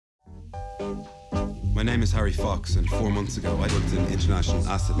My name is Harry Fox, and 4 months ago I worked in international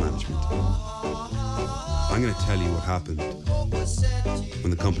asset management. I'm going to tell you what happened when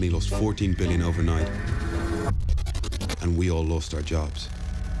the company lost 14 billion overnight, and we all lost our jobs.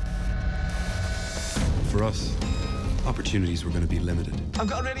 For us, opportunities were going to be limited. I've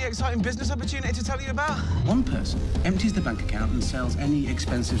got a really exciting business opportunity to tell you about. One person empties the bank account and sells any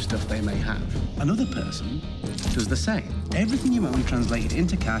expensive stuff they may have. Another person does the same. Everything you own translated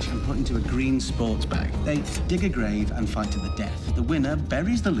into cash and put into a green sports bag. They dig a grave and fight to the death. The winner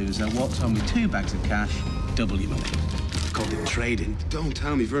buries the loser, walks home with 2 bags of cash, double your money. I've called it trading. Don't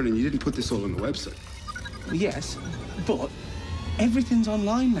tell me, Vernon, you didn't put this all on the website. Well, yes, but everything's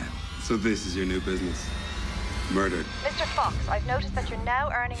online now. So this is your new business? Murder. Mr. Fox, I've noticed that you're now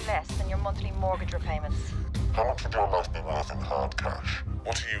earning less than your monthly mortgage repayments. How much would your life be worth in hard cash?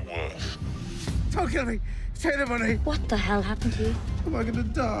 What are you worth? Don't kill me. Take the money. What the hell happened to you? Am I going to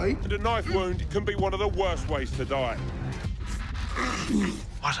die? And a knife wound can be one of the worst ways to die.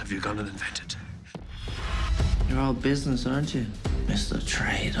 What have you gone and invented? You're all business, aren't you, Mr.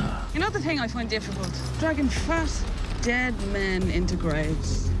 Trader? You know the thing I find difficult? Dragging fat, dead men into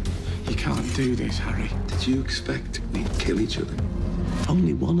graves. You can't do this, Harry. Did you expect we'd kill each other?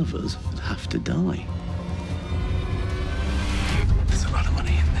 Only one of us would have to die. There's a lot of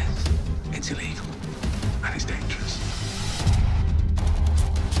money in this. It's illegal. And it's dangerous.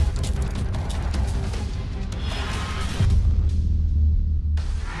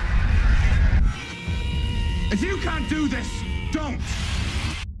 If you can't do this, don't!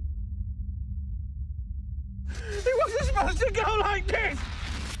 It wasn't supposed to go like this!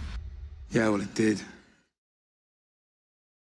 Yeah, well, it did.